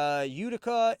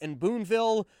Utica and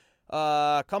Boonville.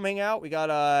 Come hang out. We got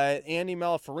Andy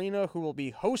Malafarina who will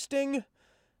be hosting.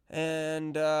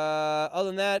 And other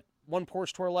than that, one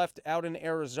porch tour left out in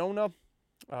Arizona.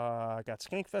 I got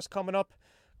Skankfest coming up.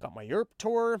 Got my Europe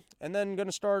tour. And then going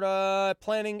to start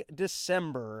planning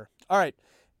December. All right.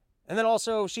 And then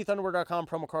also, sheathunderwear.com,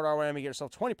 promo code RYM, you get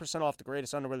yourself 20% off the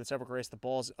greatest underwear that's ever graced the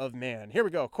balls of man. Here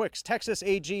we go. Quicks. Texas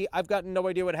AG. I've got no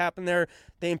idea what happened there.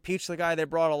 They impeached the guy. They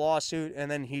brought a lawsuit,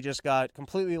 and then he just got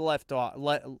completely let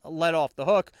off the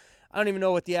hook. I don't even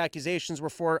know what the accusations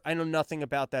were for. I know nothing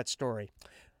about that story.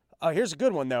 Here's a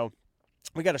good one, though.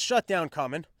 We got a shutdown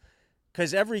coming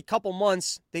because every couple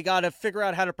months, they got to figure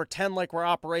out how to pretend like we're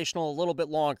operational a little bit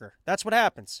longer. That's what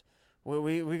happens.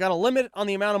 We got a limit on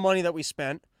the amount of money that we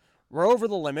spent. We're over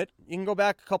the limit. You can go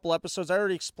back a couple episodes. I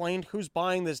already explained who's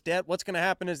buying this debt, what's going to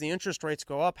happen as the interest rates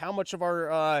go up, how much of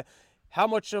our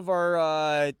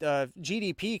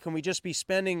GDP can we just be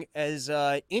spending as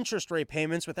interest rate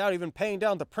payments without even paying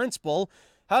down the principal.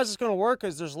 How's this going to work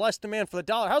as there's less demand for the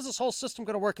dollar? How's this whole system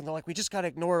going to work? And they're like, we just got to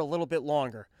ignore it a little bit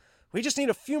longer. We just need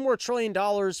a few more $1 trillion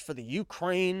for the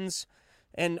Ukraines.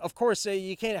 And of course,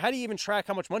 you can't. How do you even track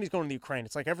how much money's going to the Ukraine?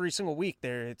 It's like every single week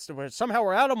there. Somehow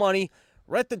we're out of money.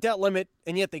 We're at the debt limit,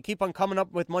 and yet they keep on coming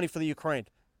up with money for the Ukraine.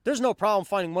 There's no problem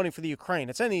finding money for the Ukraine.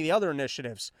 It's any of the other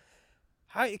initiatives.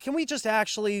 Can we just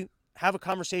actually have a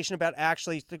conversation about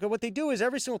what they do is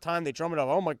every single time they drum it up.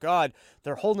 Oh, my God,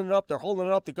 they're holding it up.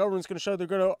 The government's going to show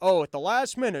at the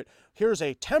last minute, here's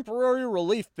a temporary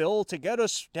relief bill to get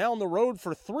us down the road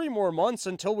for 3 more months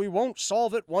until we won't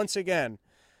solve it once again.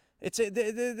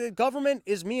 The government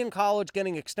is me in college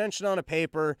getting extension on a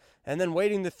paper and then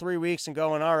waiting the 3 weeks and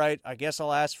going, all right, I guess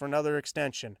I'll ask for another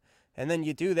extension. And then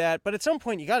you do that. But at some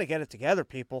point, you got to get it together,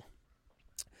 people.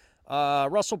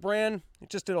 Russell Brand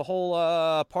just did a whole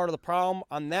part of the problem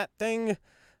on that thing.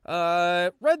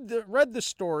 Read the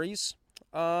stories.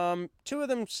 2 of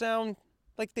them sound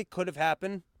like they could have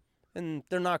happened, and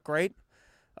they're not great.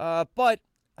 But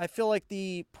I feel like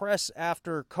the press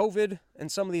after COVID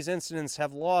and some of these incidents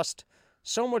have lost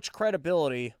so much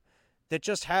credibility that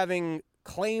just having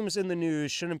claims in the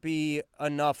news shouldn't be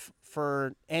enough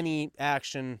for any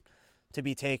action to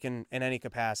be taken in any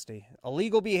capacity.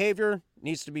 Illegal behavior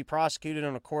needs to be prosecuted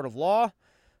in a court of law,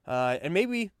 and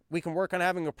maybe we can work on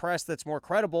having a press that's more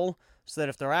credible so that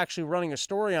if they're actually running a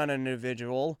story on an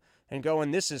individual and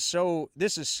going, this is so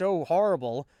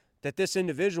horrible that this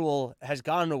individual has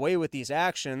gotten away with these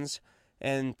actions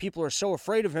and people are so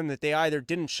afraid of him that they either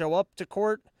didn't show up to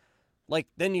court, like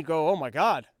then you go, oh my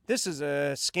God, this is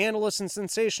a scandalous and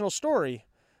sensational story.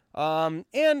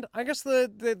 And I guess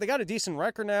they got a decent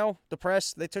record now, the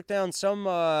press. They took down some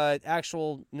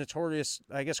actual notorious,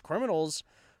 I guess, criminals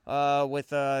with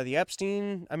the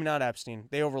Epstein. I mean, not Epstein.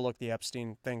 They overlooked the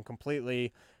Epstein thing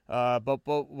completely. But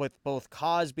with both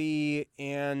Cosby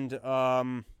and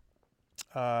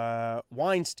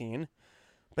Weinstein.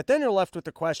 But then you're left with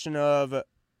the question of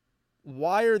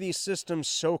why are these systems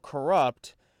so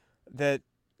corrupt that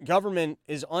government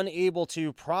is unable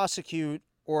to prosecute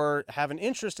or have an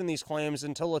interest in these claims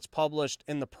until it's published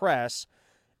in the press?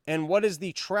 And what is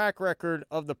the track record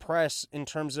of the press in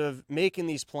terms of making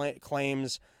these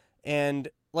claims? And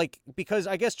because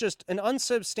I guess just an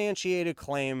unsubstantiated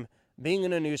claim being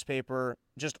in a newspaper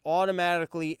just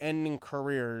automatically ending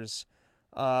careers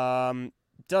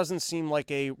doesn't seem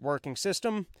like a working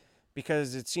system,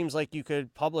 because it seems like you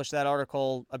could publish that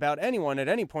article about anyone at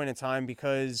any point in time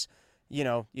because,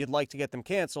 you'd like to get them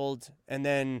canceled, and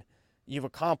then you've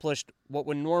accomplished what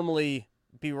would normally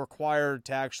be required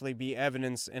to actually be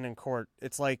evidence and in court.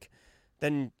 It's like,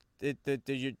 then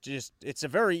it's a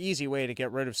very easy way to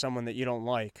get rid of someone that you don't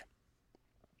like.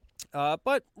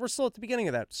 But we're still at the beginning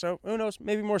of that, so who knows?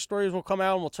 Maybe more stories will come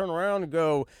out and we'll turn around and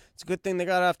go, it's a good thing they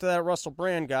got after that Russell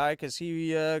Brand guy, because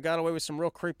he got away with some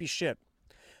real creepy shit.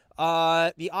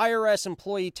 The IRS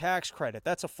employee tax credit,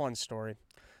 that's a fun story.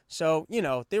 So,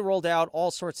 they rolled out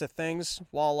all sorts of things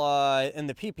while in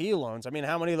the PPE loans. I mean,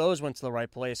 how many of those went to the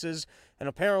right places? And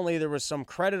apparently there was some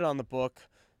credit on the book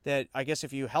that I guess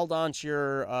if you held on to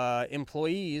your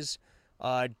employees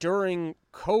during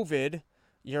COVID,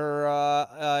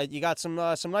 you got some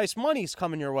nice monies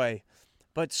coming your way.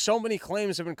 But so many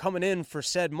claims have been coming in for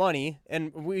said money,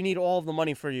 and we need all of the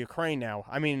money for Ukraine now.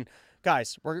 I mean,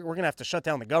 guys, we're going to have to shut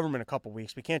down the government a couple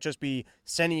weeks. We can't just be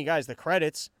sending you guys the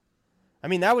credits. I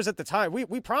mean, that was at the time.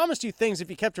 We promised you things if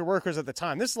you kept your workers at the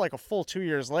time. This is like a full 2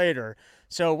 years later.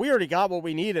 So we already got what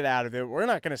we needed out of it. We're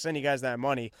not going to send you guys that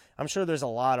money. I'm sure there's a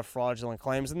lot of fraudulent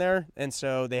claims in there. And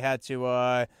so they had to,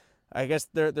 I guess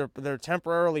they're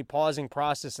temporarily pausing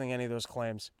processing any of those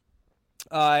claims.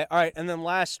 All right. And then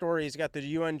last story, he's got the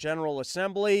UN General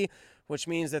Assembly, which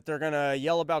means that they're going to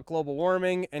yell about global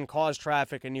warming and cause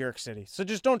traffic in New York City. So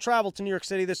just don't travel to New York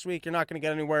City this week. You're not going to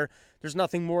get anywhere. There's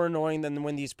nothing more annoying than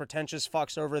when these pretentious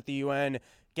fucks over at the UN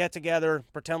get together,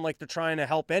 pretend like they're trying to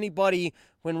help anybody,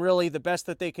 when really the best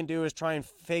that they can do is try and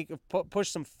push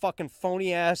some fucking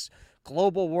phony-ass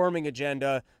global warming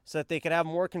agenda so that they could have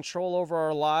more control over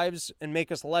our lives and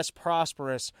make us less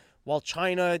prosperous, while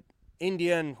China,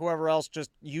 India, and whoever else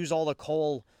just use all the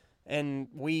coal, and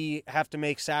we have to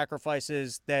make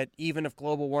sacrifices that even if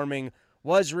global warming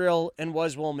was real and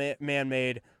was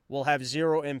man-made, will have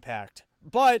zero impact.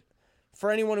 But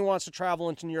for anyone who wants to travel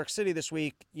into New York City this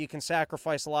week, you can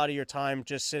sacrifice a lot of your time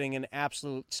just sitting in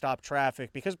absolute stop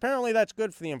traffic, because apparently that's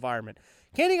good for the environment.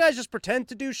 Can't you guys just pretend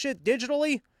to do shit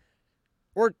digitally?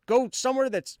 Or go somewhere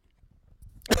that's...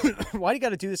 Why do you got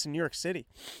to do this in New York City?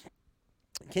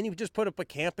 Can't you just put up a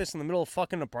campus in the middle of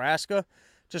fucking Nebraska?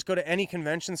 Just go to any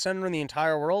convention center in the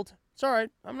entire world? It's all right.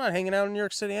 I'm not hanging out in New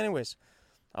York City anyways.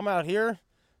 I'm out here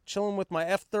chilling with my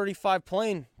F-35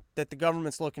 plane that the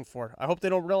government's looking for. I hope they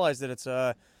don't realize that it's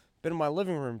been in my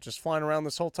living room just flying around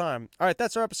this whole time. All right,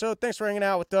 that's our episode. Thanks for hanging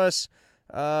out with us.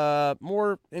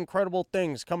 More incredible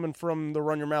things coming from the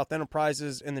Run Your Mouth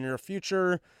Enterprises in the near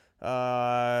future.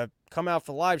 Come out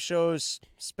for live shows,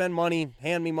 spend money,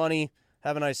 hand me money.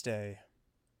 Have a nice day.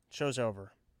 Show's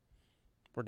over.